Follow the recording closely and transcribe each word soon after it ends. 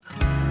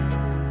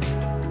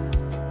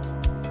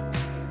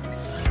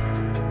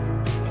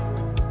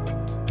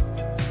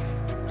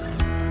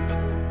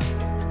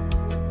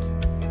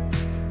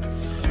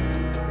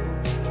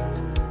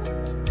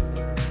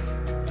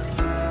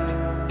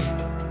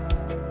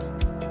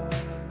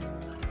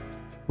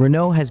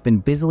Renault has been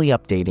busily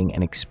updating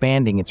and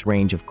expanding its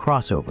range of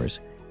crossovers,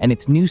 and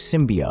its new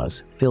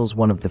Symbioz fills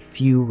one of the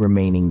few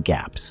remaining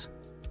gaps.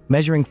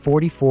 Measuring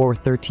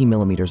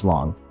 44-13mm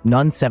long,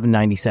 none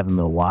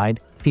 797mm wide,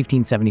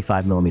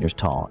 1575mm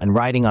tall, and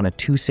riding on a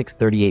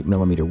 26-38mm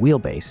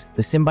wheelbase,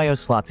 the Symbioz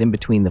slots in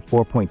between the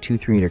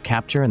 4.23-meter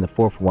Captur and the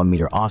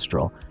 4.1-meter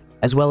Austral,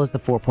 as well as the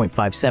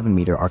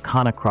 4.57-meter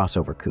Arkana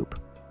crossover coupe.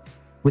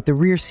 With the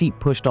rear seat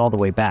pushed all the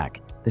way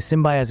back, the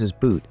Symbioz's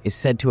boot is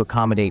said to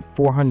accommodate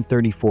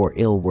 434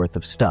 il worth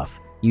of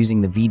stuff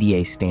using the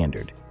VDA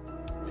standard.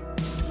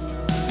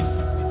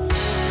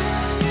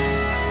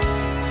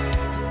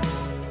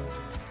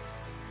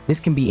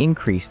 This can be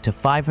increased to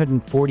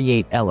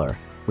 548 L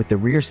with the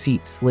rear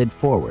seat slid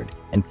forward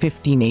and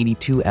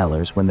 1582 L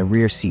when the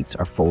rear seats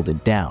are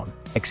folded down.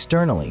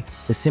 Externally,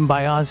 the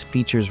Symbioz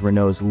features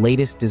Renault's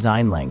latest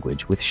design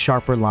language with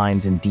sharper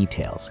lines and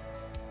details.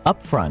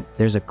 Up front,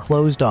 there's a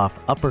closed-off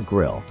upper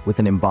grille with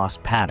an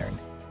embossed pattern.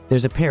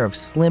 There's a pair of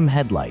slim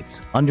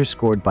headlights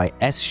underscored by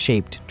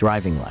S-shaped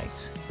driving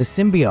lights. The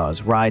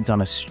Symbioz rides on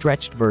a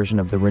stretched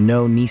version of the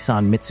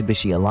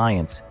Renault-Nissan-Mitsubishi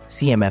Alliance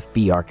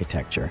CMFB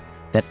architecture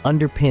that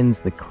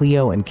underpins the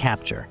Clio and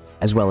Captur,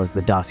 as well as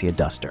the Dacia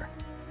Duster.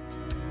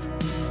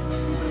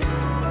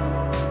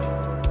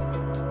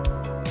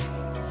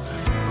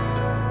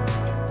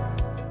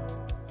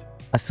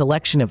 A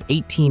selection of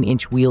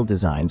 18-inch wheel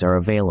designs are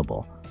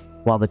available,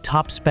 while the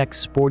top-spec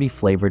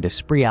sporty-flavored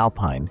Esprit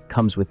Alpine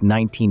comes with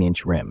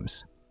 19-inch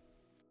rims.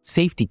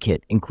 Safety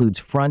kit includes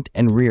front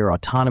and rear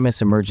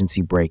autonomous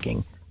emergency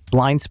braking,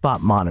 blind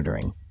spot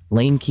monitoring,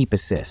 lane keep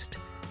assist,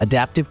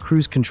 adaptive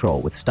cruise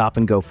control with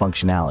stop-and-go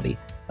functionality,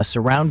 a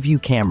surround view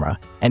camera,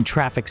 and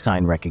traffic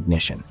sign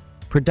recognition.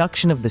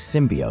 Production of the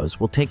Symbioz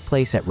will take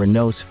place at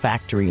Renault's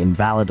factory in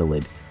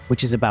Valladolid,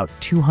 which is about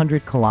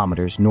 200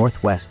 kilometers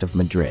northwest of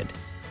Madrid.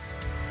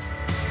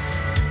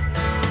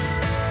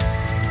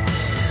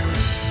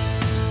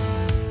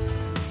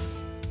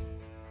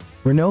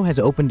 Renault has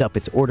opened up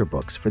its order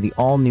books for the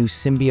all-new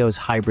Symbioz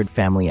hybrid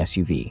family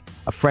SUV,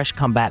 a fresh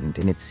combatant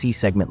in its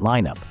C-segment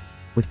lineup,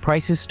 with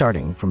prices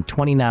starting from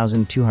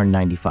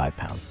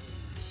 £20,295.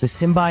 The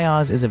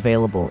Symbioz is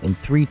available in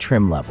 3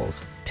 trim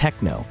levels,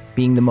 Techno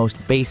being the most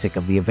basic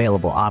of the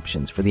available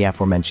options for the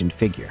aforementioned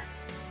figure.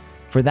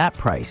 For that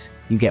price,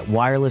 you get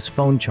wireless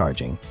phone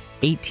charging,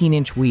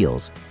 18-inch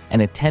wheels,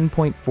 and a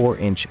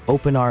 10.4-inch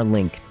OpenR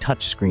Link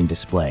touchscreen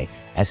display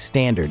as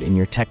standard in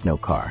your Techno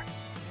car.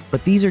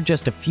 But these are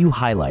just a few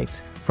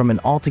highlights from an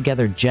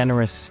altogether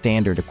generous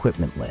standard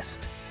equipment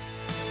list.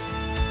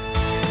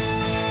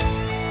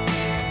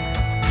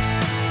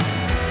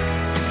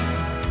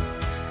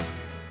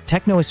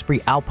 Techno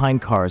Esprit Alpine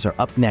cars are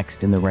up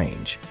next in the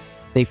range.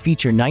 They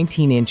feature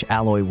 19-inch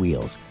alloy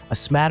wheels, a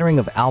smattering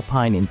of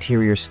Alpine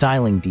interior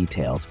styling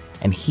details,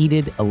 and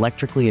heated,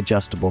 electrically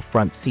adjustable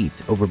front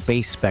seats over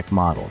base spec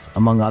models,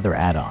 among other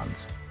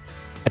add-ons.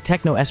 A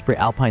Techno Esprit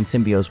Alpine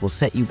Symbioz will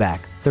set you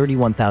back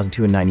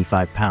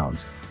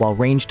 £31,295, while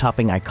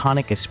range-topping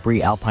iconic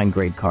Esprit Alpine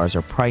grade cars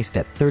are priced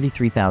at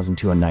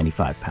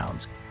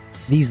 £33,295.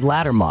 These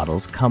latter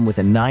models come with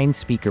a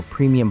 9-speaker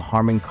premium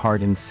Harman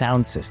Kardon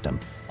sound system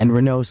and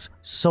Renault's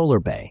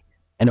Solar Bay,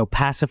 an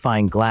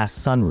opacifying glass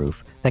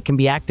sunroof that can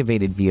be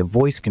activated via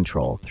voice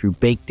control through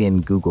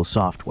baked-in Google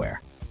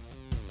software.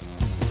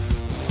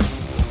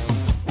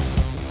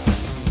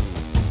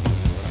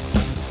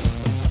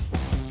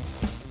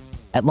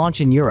 At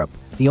launch in Europe,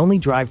 the only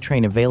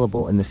drivetrain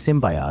available in the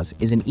Symbioz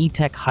is an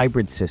E-Tech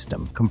hybrid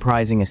system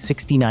comprising a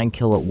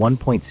 69-kilowatt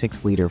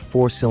 1.6-liter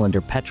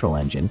 4-cylinder petrol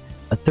engine,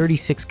 a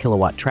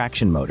 36-kilowatt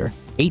traction motor,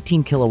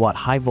 18-kilowatt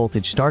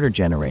high-voltage starter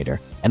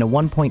generator, and a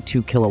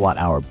 1.2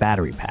 kilowatt-hour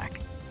battery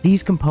pack.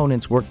 These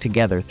components work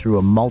together through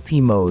a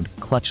multi-mode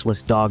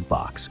clutchless dog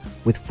box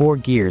with 4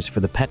 gears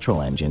for the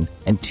petrol engine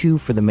and 2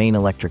 for the main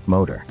electric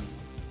motor.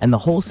 And the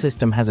whole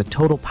system has a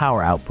total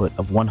power output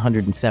of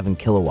 107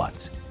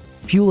 kilowatts.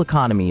 Fuel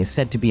economy is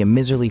said to be a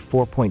miserly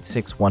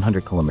 4.6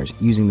 100 kilometers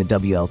using the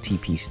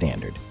WLTP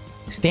standard.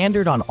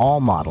 Standard on all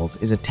models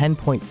is a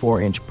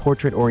 10.4-inch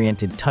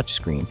portrait-oriented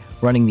touchscreen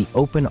running the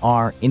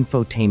OpenR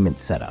infotainment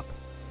setup.